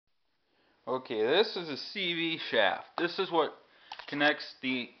Okay, this is a CV shaft. This is what connects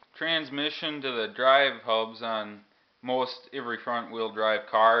the transmission to the drive hubs on most every front wheel drive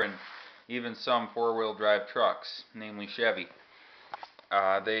car and even some four-wheel drive trucks, namely Chevy.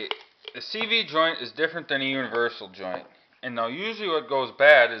 The CV joint is different than a universal joint. And now usually what goes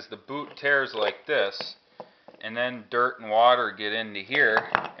bad is the boot tears like this, and then dirt and water get into here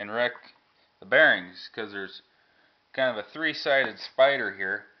and wreck the bearings, because there's kind of a three-sided spider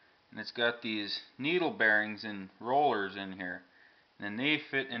here, and it's got these needle bearings and rollers in here, and then they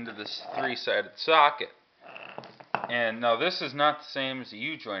fit into this three-sided socket. And now this is not the same as a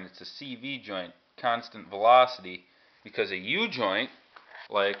U-joint, it's a CV joint, constant velocity, because a U-joint,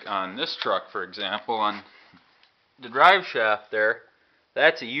 like on this truck for example, on the drive shaft there,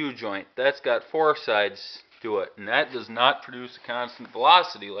 that's a U-joint. That's got four sides to it, and that does not produce a constant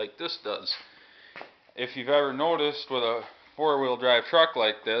velocity like this does. If you've ever noticed with a four-wheel drive truck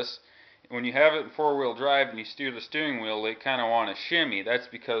like this, when you have it in four-wheel drive and you steer the steering wheel, they kind of want to shimmy. That's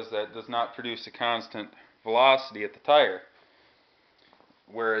because that does not produce a constant velocity at the tire,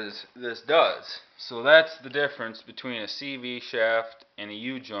 whereas this does. So that's the difference between a CV shaft and a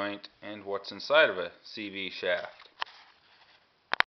U-joint and what's inside of a CV shaft.